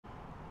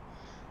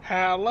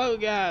Hello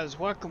guys,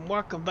 welcome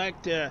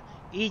back to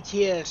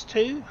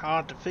ETS2. I'll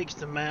have to fix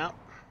the map.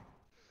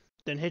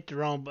 Then hit the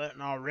wrong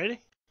button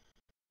already.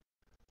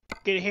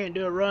 Get in here and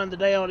do a run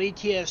today on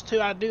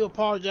ETS2. I do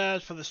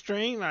apologize for the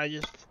stream. I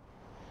just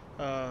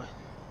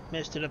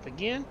messed it up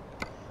again.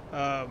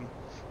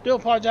 Do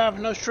apologize for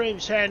no stream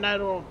Saturday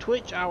night on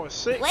Twitch. I was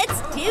sick.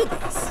 Let's do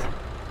this.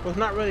 Was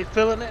not really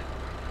feeling it.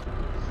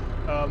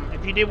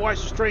 If you did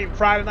watch the stream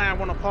Friday night, I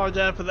want to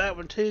apologize for that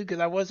one too, because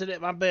I wasn't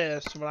at my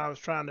best when I was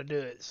trying to do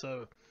it.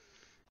 So,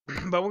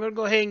 but we're gonna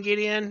go ahead and get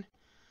in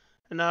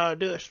and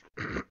do a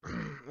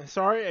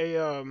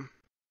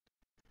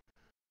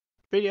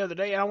video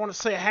today. I want to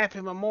say a happy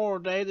Memorial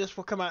Day. This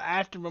will come out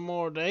after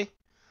Memorial Day,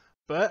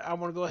 but I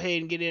want to go ahead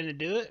and get in and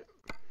do it.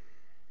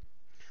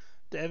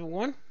 To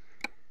everyone.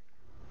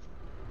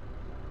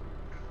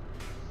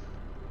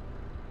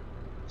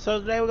 So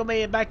today we're gonna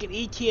be back in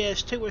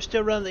ETS2. We're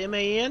still running the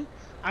MAN.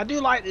 I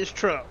do like this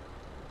truck.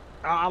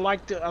 I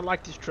like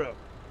this truck.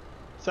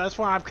 So that's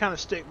why I've kind of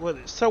stuck with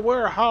it. So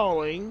we're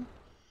hauling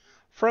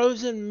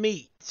frozen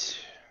meat.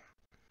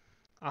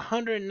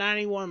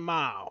 191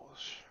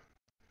 miles.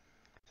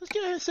 Let's go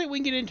ahead and see what we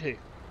can get into.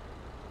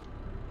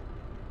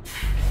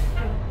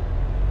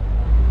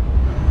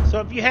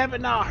 So if you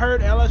haven't not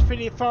heard,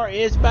 LS54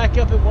 is back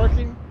up and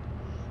working.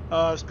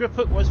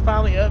 Scripthook was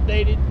finally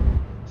updated,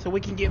 so we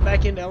can get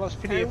back into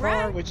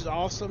LS54, which is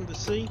awesome to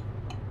see.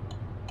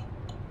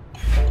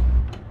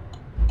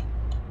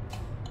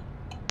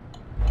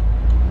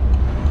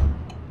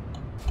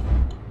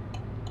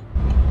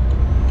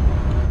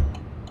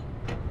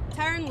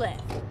 Turn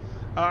left.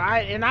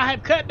 And I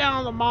have cut down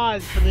on the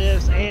mods for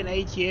this and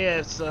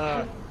ATS,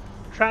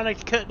 trying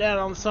to cut down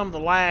on some of the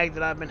lag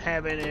that I've been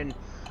having,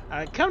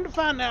 and come to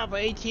find out for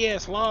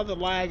ATS, a lot of the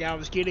lag I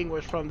was getting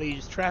was from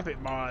these traffic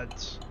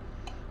mods.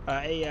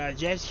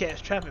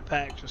 JazzCats traffic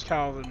packs was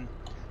causing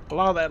a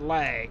lot of that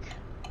lag,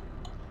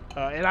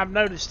 and I've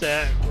noticed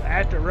that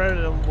after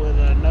running them with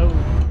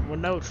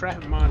no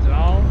traffic mods at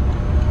all,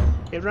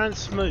 it runs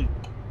smooth.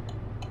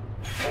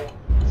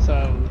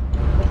 So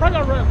we're probably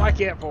gonna run it like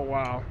that for a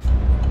while.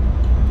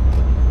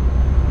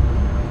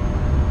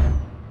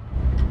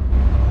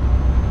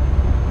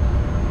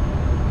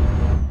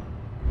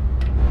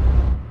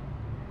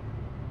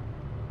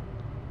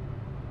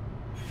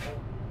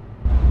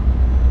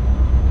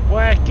 Well,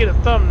 I get a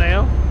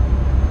thumbnail.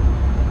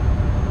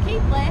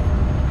 Keep left,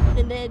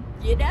 and then,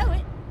 you know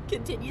it,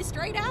 continue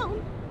straight on.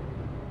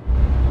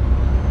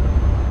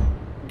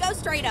 Go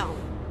straight on.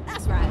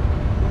 That's right.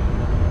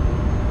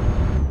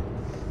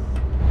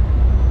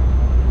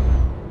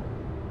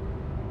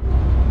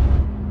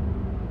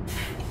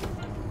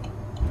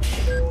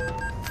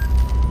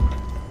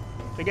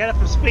 We got it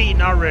for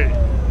speeding already.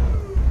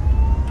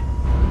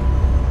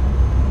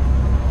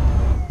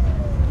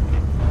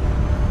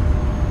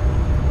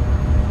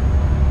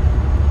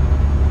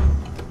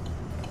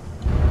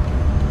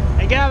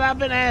 Guys, I've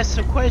been asked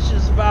some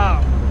questions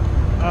about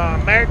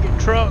American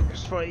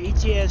trucks for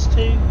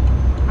ETS2.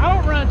 I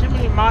don't run too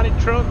many modded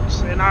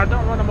trucks, and I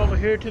don't run them over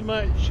here too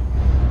much.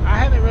 I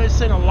haven't really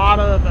seen a lot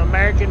of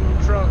American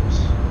trucks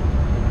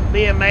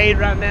being made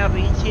right now for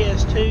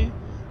ETS2.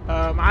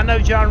 I know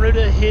John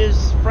Ruda, his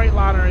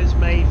Freightliner is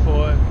made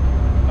for it,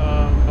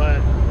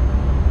 but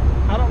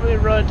I don't really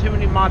run too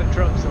many modded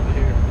trucks over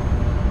here.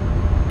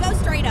 Go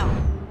straight on.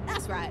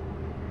 That's right.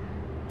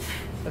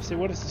 Let's see,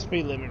 what is the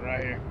speed limit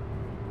right here?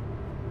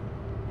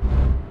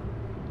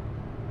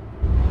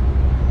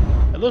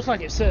 It looks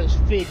like it says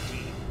 50.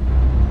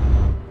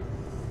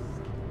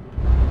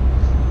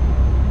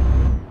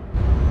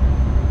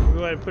 We'll go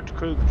ahead and put the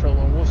cruise control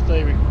on. We'll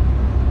stay a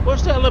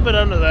little bit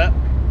under that.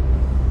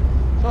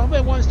 So I hope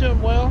everyone's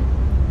doing well.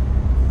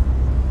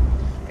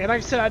 And like I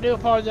said, I do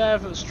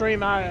apologize for the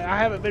stream. I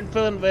haven't been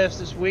feeling the best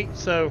this week,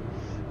 so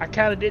I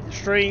kind of did the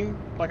stream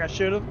like I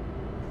should have.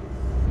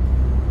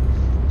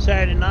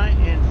 Saturday night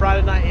and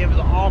Friday night, it was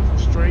an awful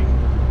stream.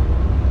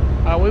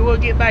 We will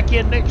get back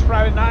in next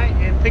Friday night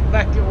and pick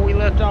back up where we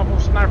left off on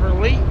Sniper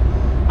Elite.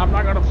 I'm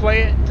not going to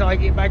play it until I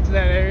get back to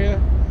that area,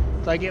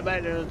 until I get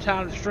back to the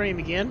time to stream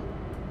again.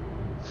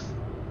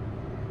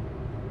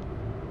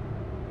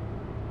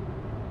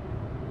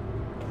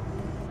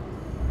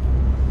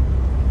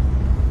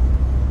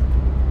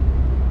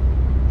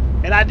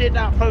 And I did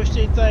not post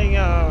anything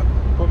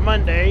for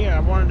Monday. I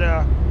wanted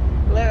to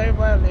let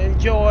everybody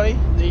enjoy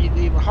the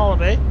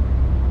holiday.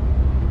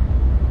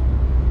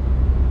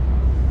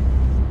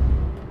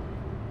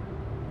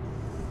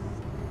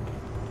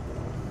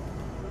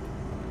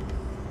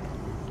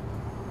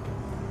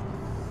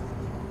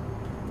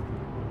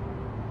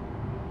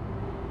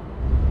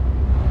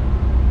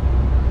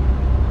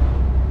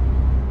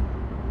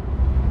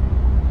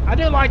 I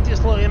do like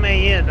this little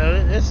MAN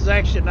though. This is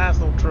actually a nice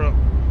little truck.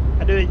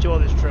 I do enjoy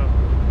this truck.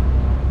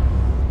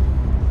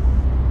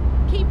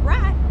 Keep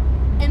right,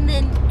 and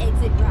then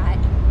exit right.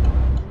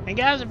 And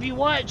guys, if you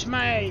watch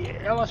my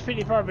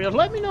LS54 build,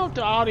 let me know if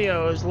the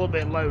audio is a little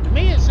bit low. To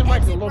me, it seems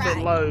like it's a little bit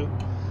low.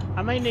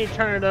 I may need to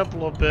turn it up a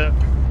little bit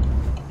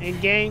in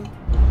game.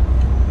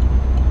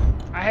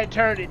 I I had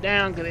turned it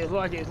down because it looked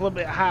like it was a little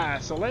bit high.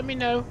 So let me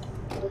know.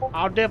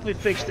 I'll definitely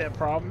fix that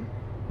problem.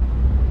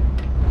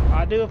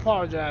 I do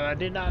apologize. I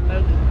did not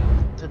know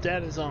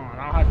that is on.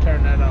 I'll have to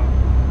turn that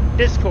off.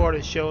 Discord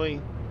is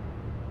showing.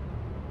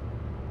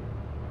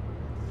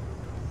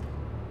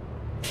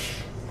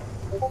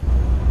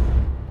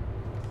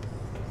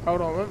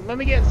 Hold on. Let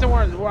me get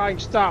somewhere where I can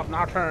stop and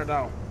I'll turn it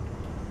off.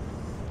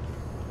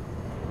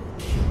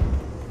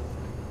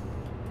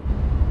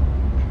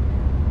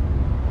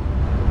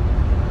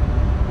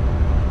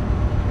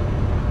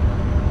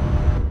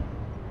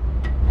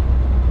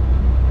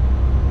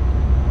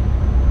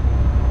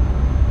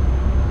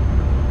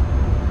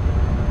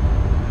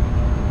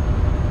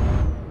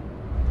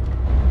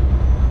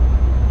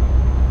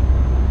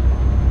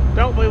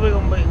 Don't believe we're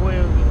gonna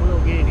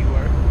get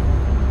anywhere.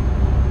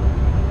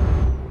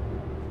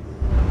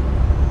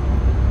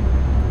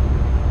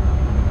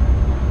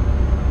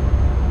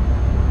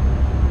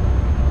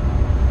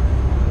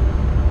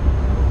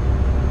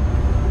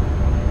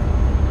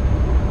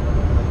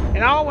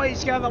 And I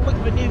always gotta look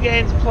for new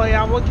games to play.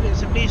 I'm looking at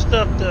some new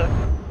stuff to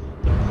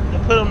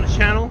put on the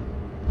channel.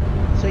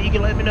 So you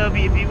can let me know if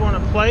you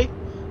want to play.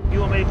 If you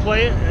want me to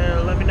play it,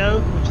 let me know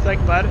what you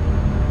think about it.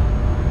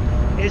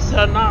 It's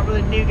not really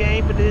a new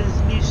game, but it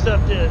is new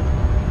stuff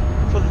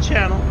for the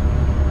channel.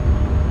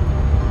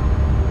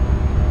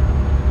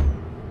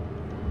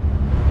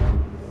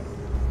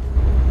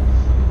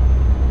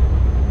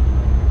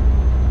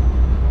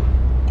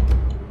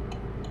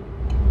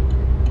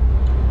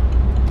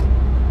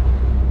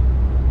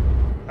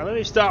 Now let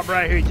me stop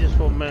right here just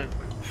for a minute.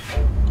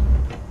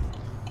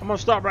 I'm gonna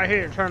stop right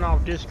here and turn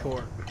off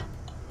Discord.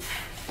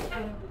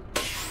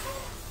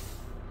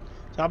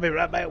 So I'll be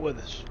right back with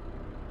us.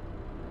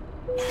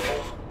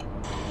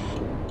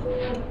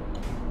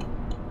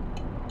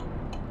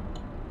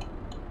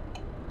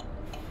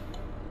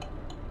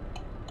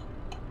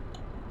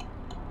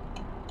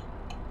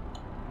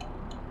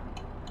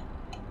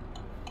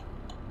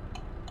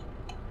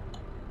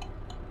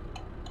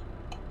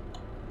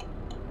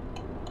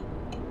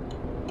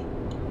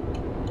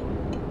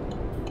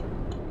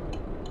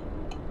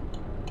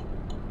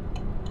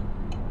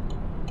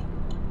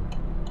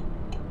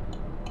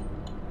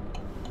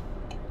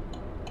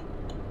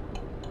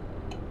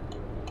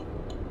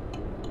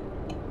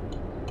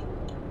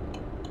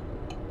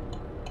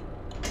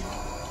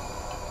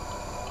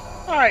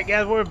 Alright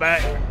guys, we're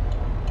back.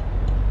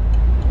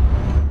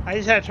 I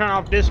just had to turn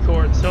off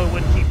Discord so it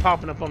wouldn't keep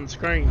popping up on the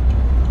screen.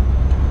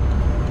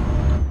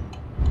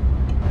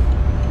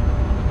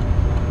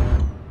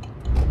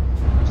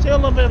 Still a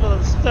little bit of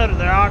a stutter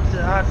there. I'll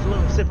have to look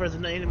and see if there's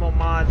any more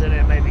mods in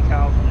there maybe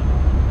causing it.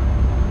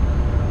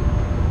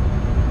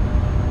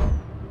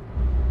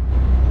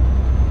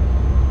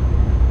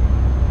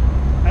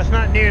 That's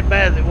not near as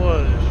bad as it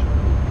was.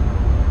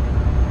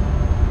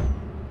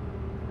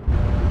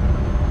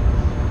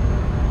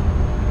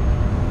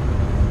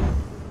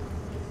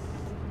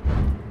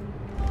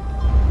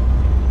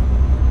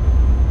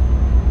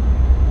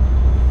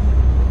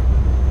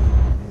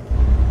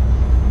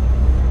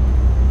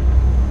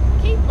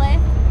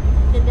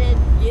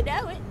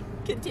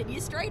 Continue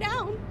straight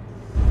on.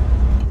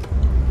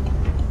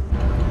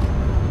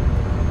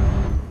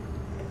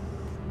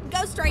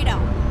 Go straight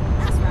on.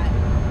 That's right.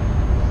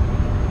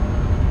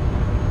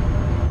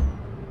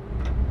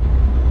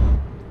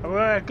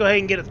 Alright, go ahead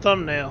and get a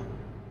thumbnail.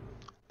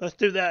 Let's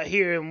do that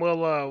here and we'll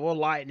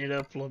lighten it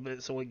up a little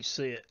bit so we can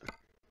see it.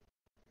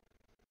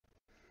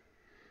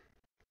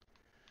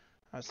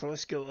 Alright, so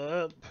let's go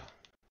up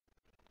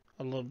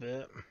a little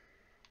bit.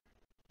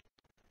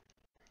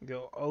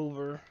 Go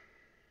over.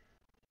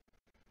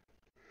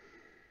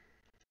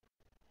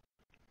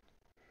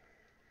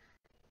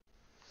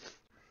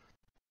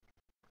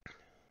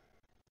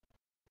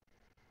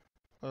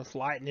 Let's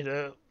lighten it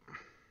up.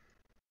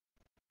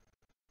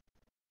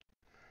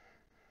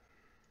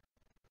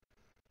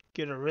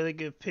 Get a really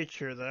good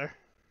picture there.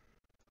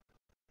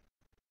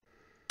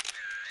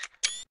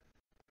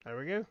 There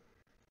we go.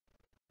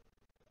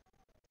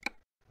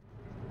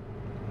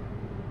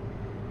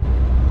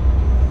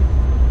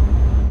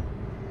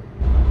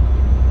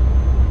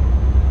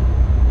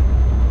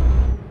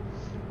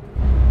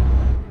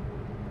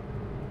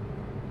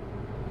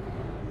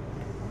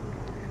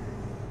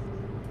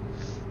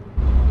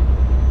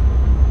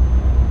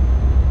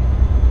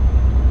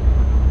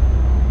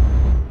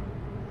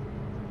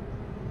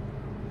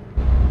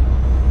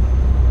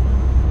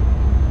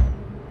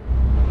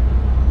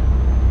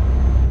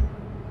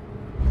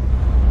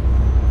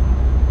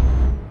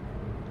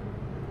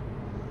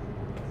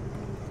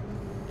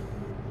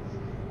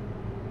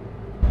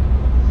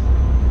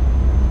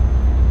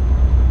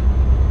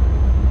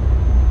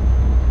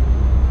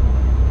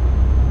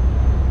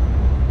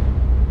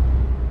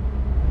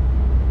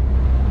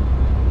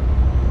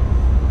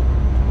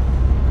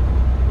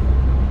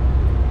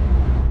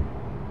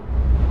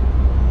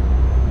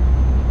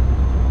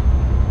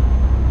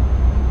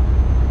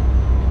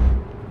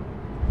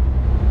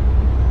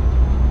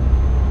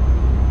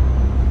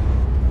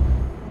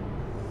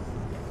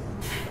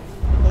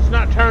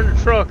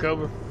 walk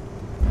over.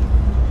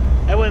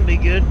 That wouldn't be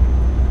good.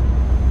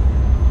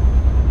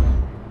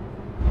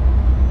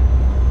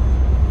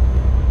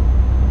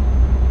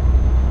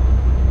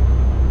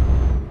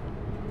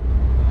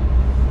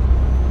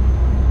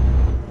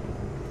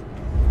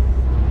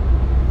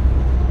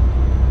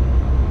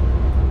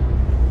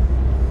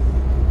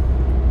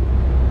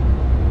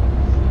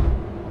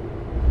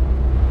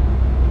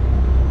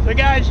 So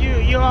guys,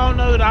 you all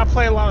know that I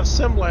play a lot of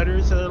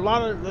simulators.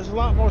 There's a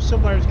lot more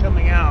simulators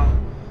coming out.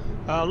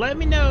 Let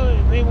me know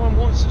if anyone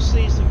wants to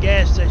see some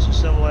gas station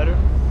simulator.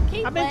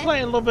 I've been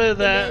playing a little bit of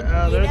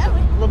that. There's a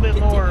little bit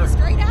more. There's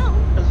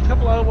a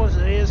couple other ones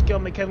that is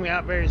going to be coming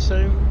out very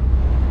soon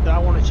that I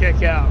want to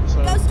check out.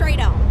 So go straight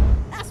on.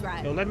 That's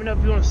right. So let me know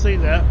if you want to see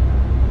that.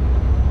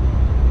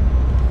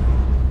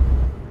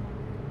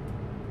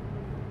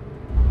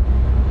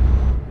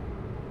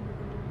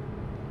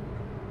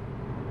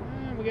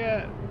 And we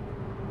got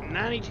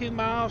 92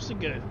 miles to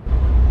go.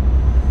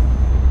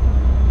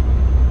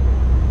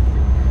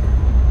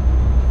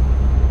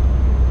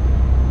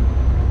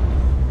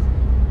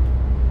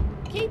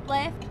 Keep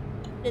left,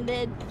 and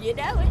then, you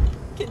know it,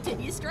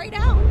 continue straight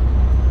on.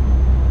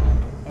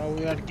 Oh,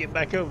 we got to get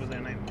back over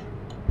then, ain't we?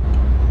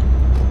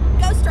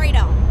 Go straight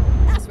on.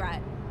 That's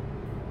right.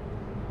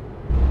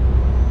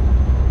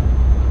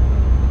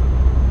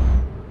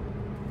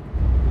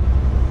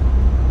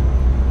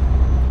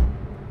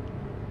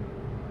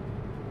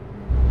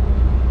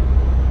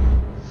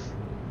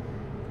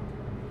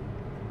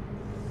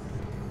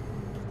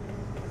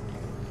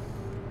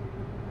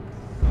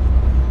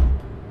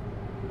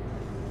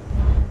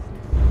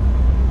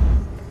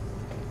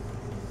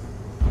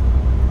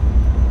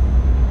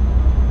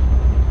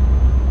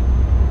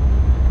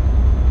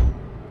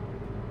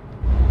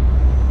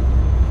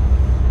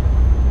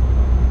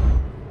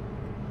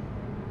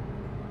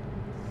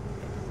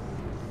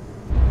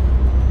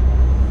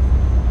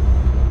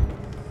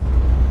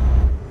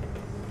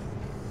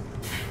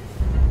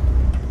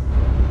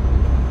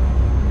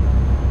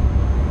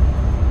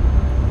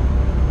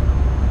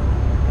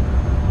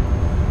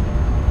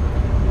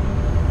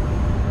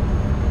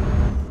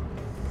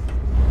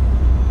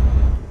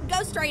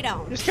 Straight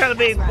on. Just kind of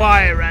being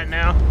quiet right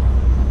now.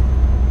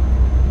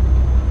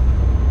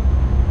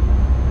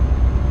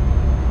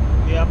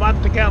 Yeah, I'm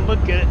about to kind of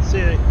look at it and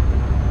see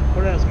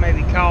what else may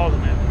be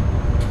causing it.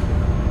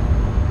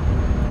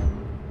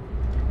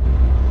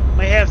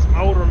 May have some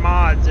older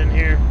mods in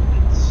here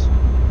that's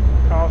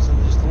causing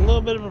just a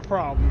little bit of a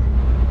problem.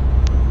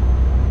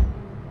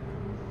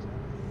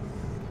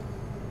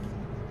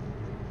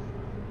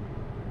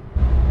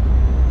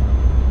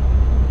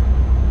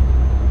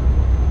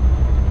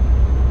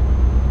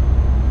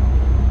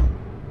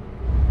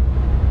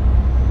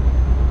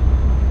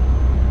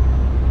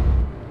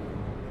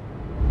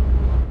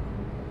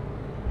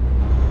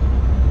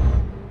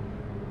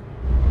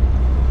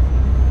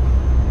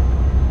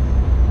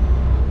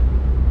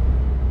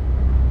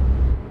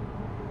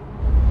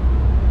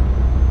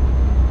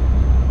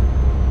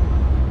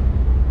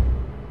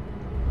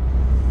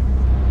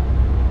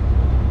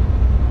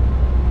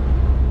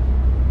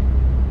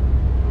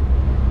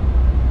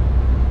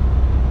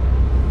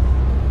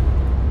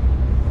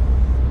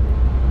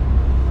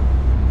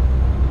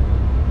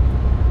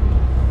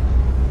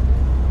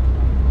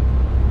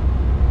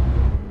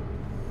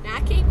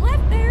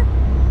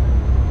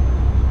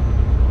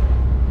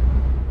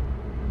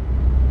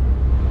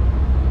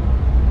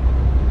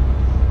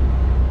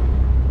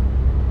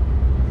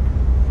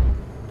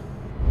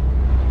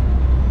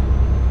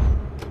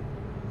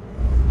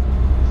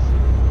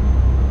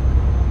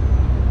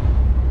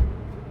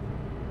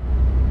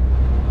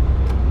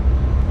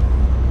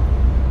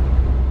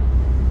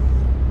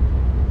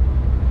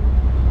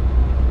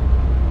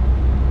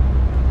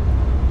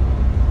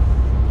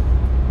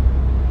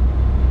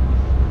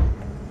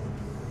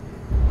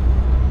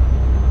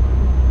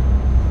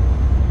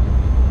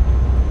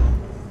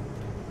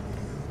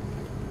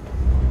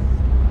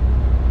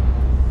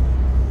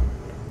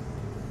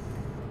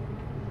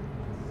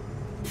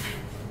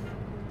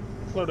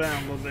 Slow down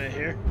a little bit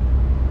here.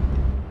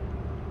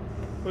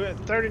 We got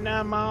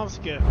 39 miles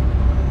to go.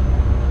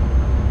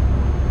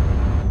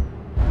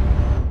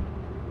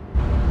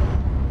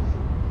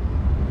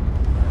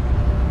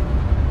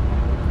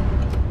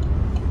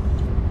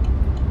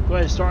 Go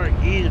ahead and start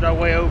easing our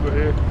way over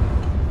here.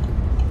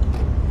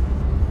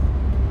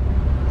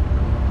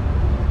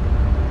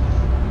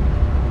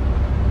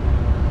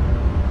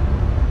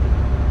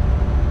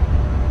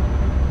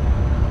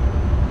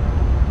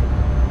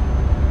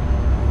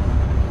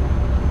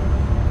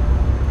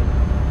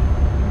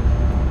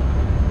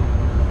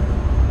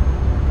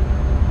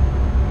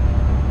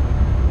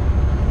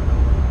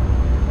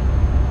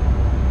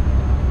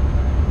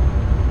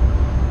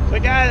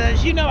 Guys,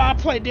 as you know, I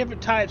play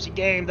different types of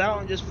games. I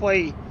don't just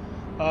play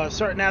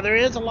certain. Now, there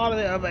is a lot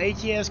of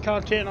ATS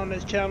content on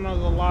this channel.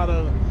 There's a lot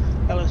of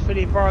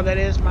LS54. That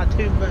is my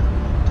two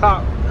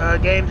top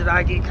games that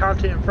I get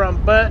content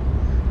from. But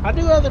I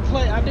do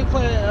play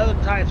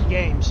other types of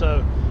games.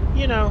 So,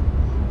 you know,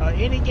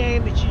 any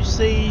game that you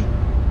see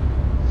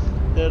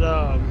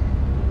that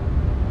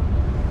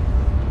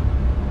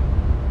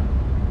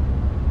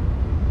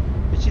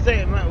you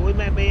think we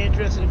might be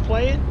interested in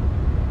playing,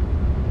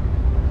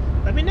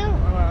 let me know.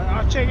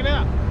 I'll check it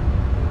out.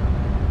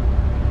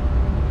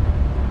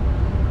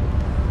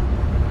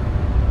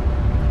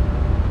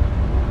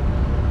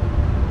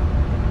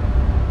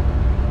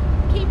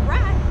 Keep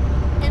right,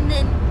 and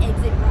then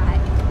exit right.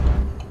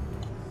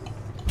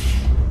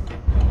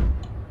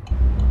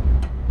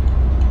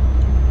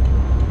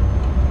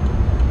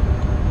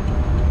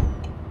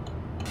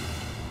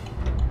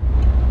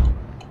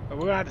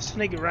 We're gonna have to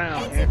sneak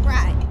around Exit here.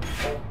 right.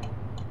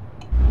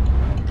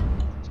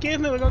 Excuse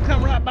me, we're gonna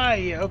come right by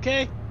you,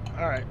 okay?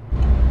 Alright.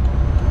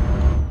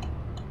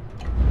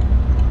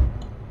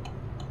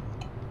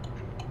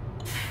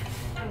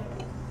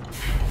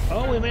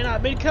 Oh, we may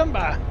not be come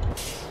by.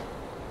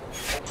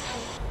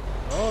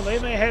 Oh, they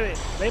may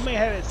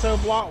have it so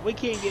blocked we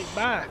can't get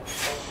by.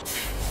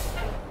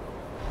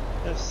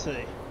 Let's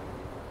see.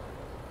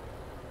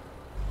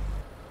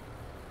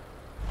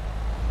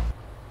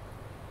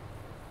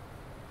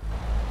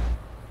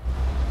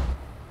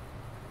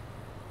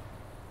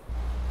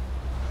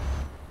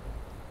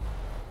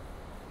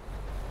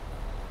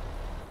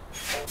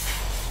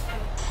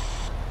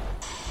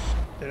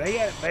 Did they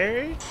got it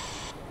buried?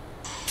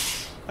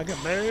 Like a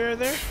barrier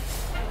there?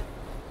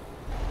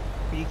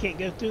 You can't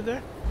go through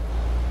there?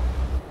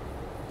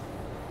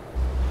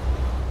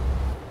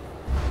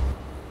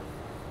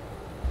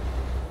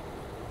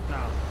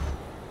 No.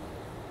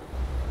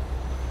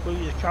 We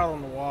just caught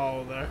on the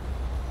wall there.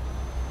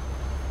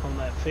 On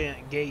that fence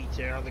gate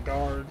there, the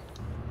guard.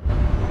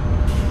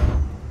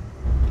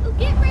 Oh,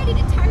 get ready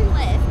to turn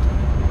left.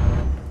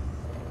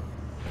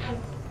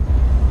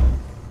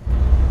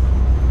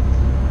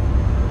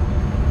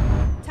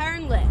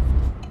 Turn left.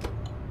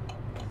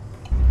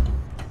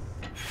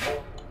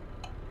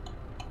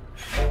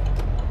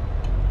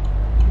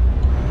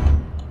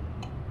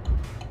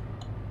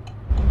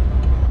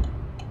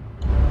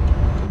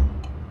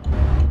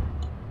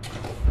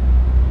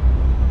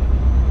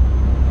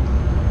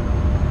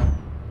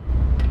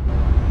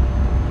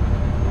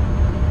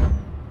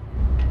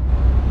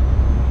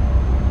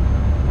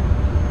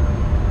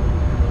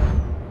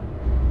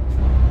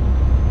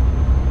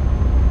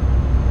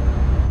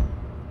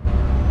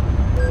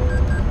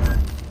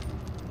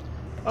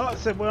 Oh, it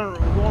said we're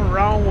going the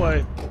wrong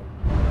way.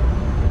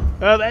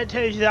 Well, that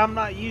tells you that I'm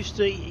not used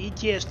to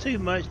ETS too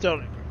much,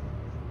 don't it?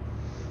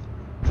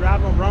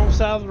 Driving on the wrong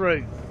side of the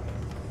road.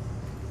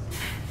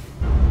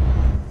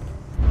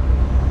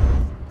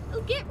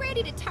 Oh, get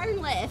ready to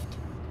turn left.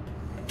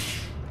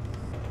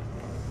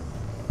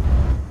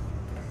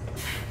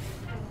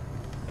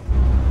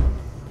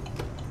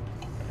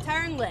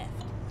 Turn left.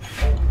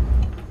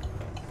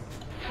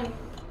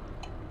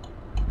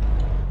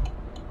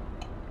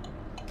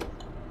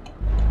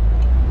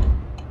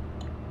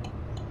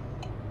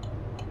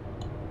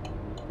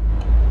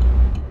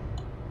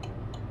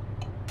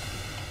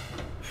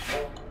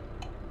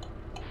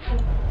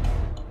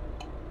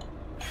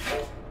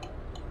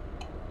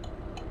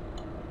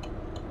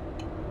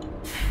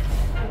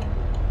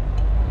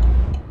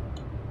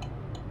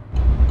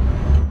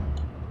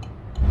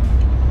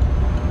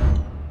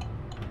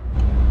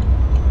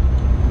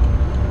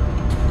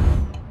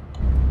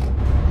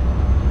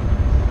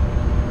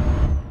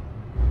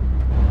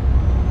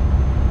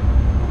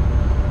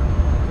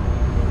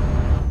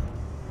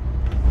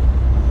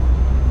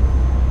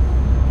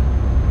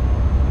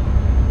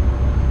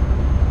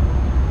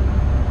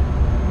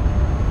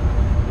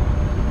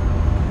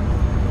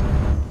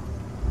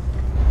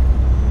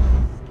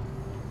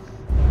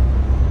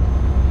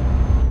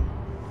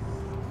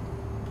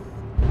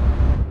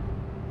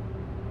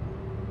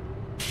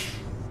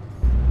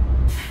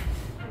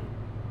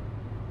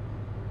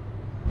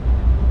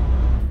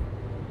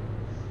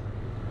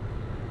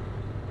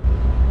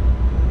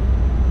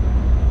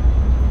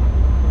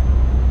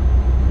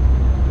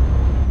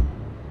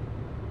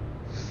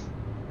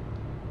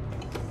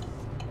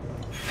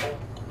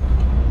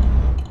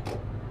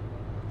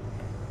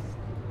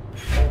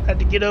 Had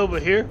to get over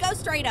here. Go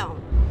straight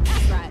on.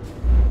 That's right.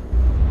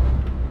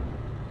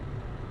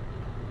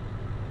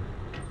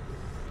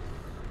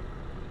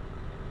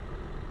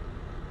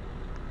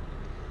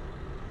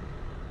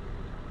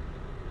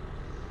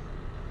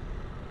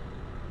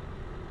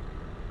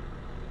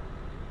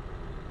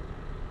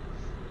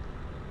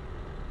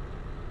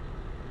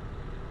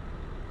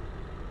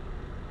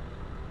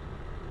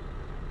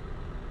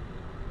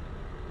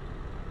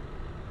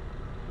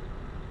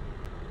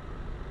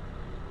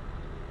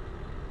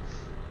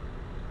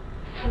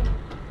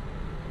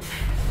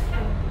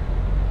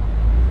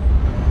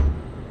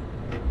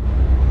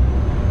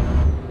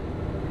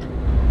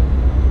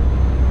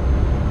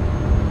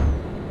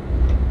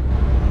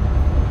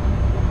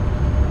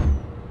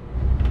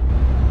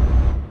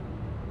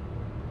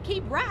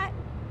 Keep right,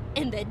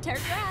 and then turn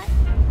right.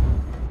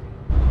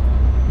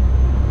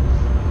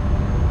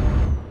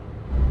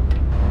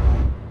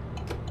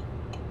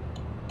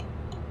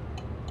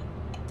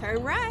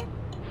 Turn right.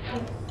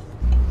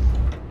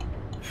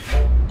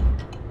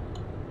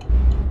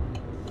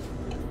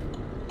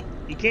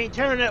 You can't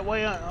turn that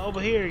way over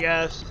here,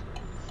 guys.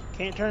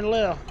 Can't turn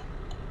left.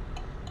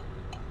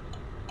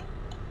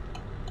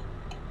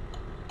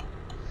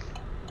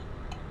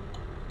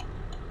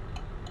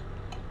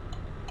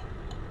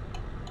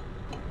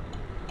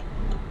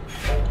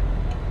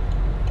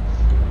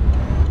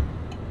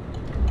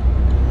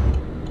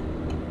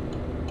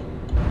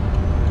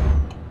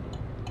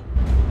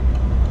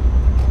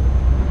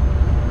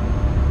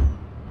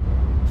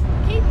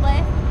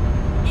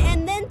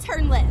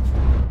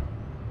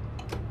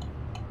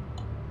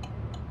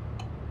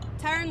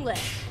 Turn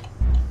left.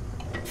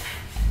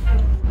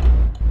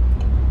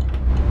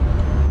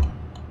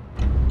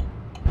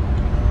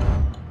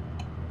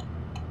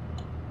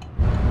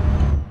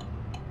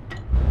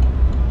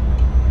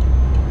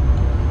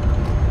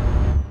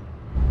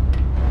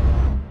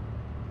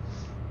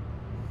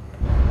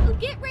 Well,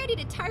 get ready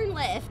to turn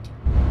left.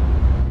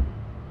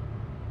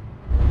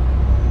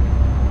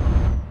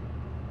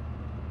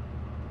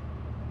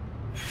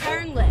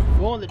 Turn left.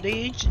 Go on the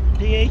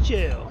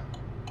DHL.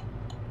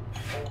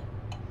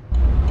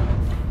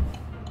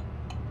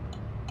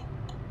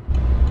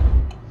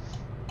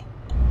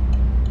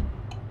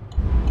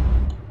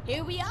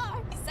 Here we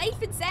are,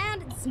 safe and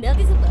sound and snug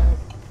as a bug.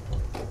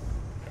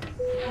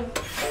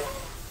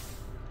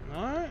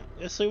 Alright,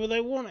 let's see where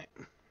they want it.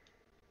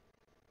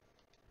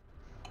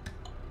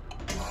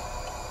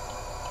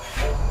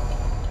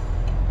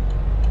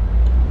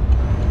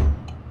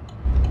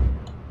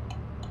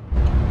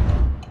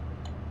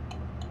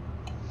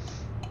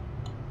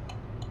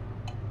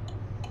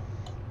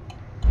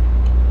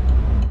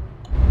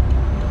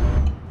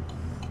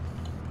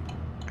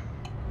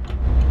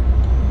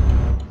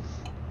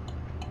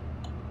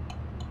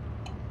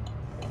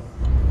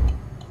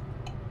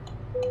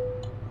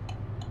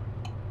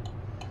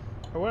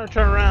 We're gonna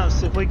turn around and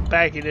see if we can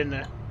back it in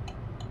there.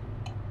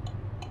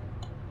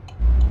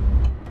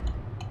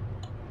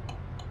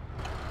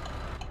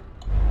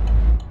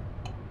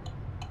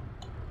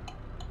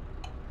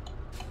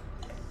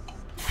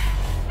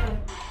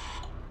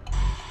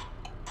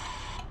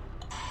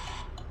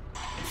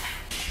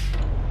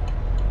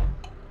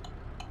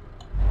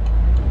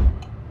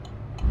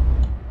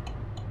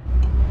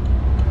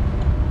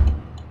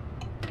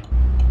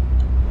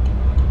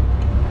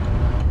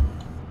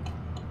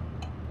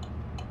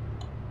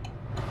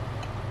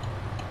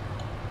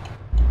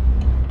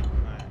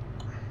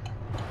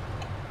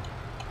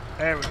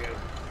 There we go.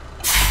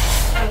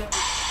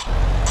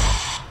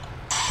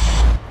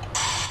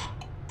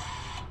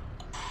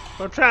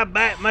 We'll try to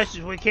back as much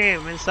as we can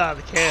from inside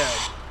the cab.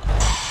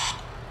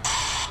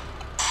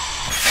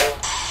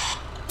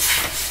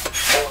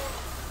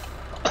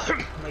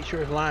 Make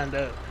sure it's lined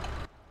up.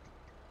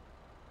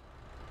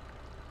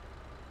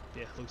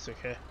 Yeah, looks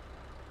okay.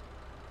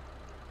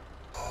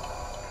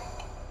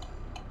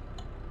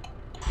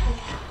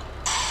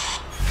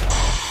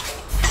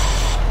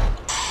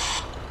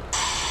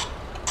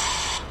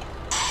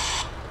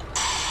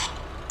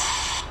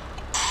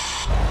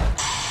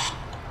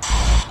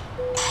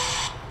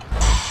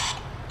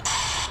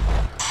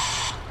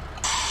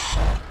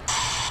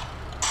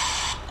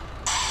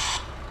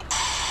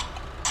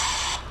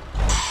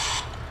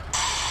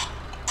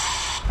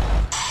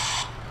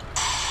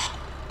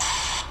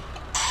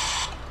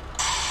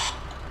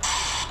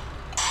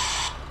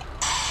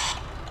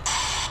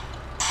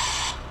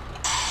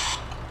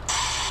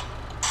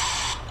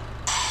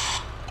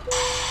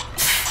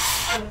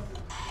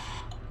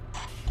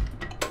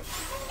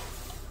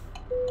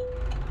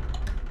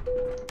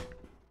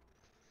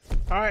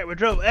 Alright, we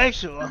drove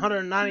extra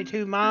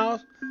 192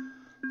 miles.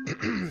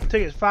 Took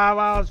us 5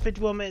 hours,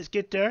 51 minutes to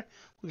get there.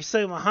 We can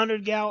save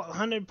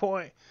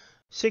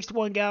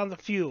 100.61 gallons of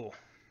fuel.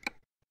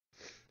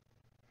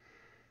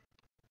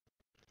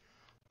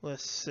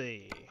 Let's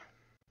see.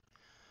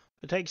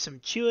 We'll take some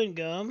chewing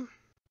gum.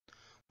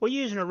 We're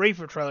using a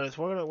reefer trailer,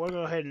 so we're gonna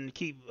go ahead and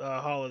keep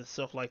hauling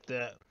stuff like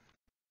that.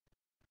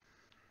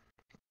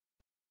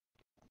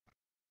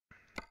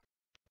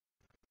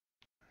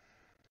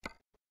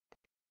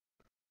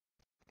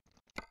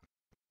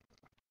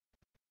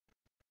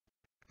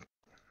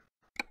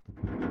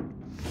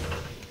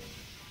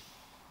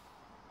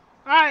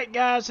 Alright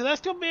guys, so that's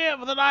gonna be it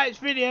for tonight's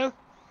video.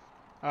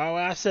 Oh, well,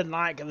 I said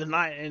night because the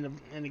night in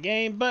the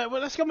game, but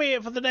that's gonna be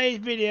it for today's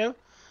video.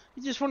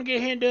 You just want to get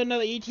ahead and do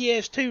another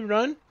ETS2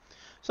 run.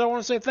 So I want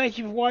to say thank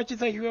you for watching.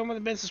 Thank you everyone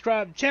that's been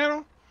subscribed to the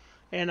channel,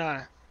 and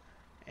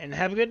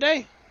have a good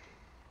day.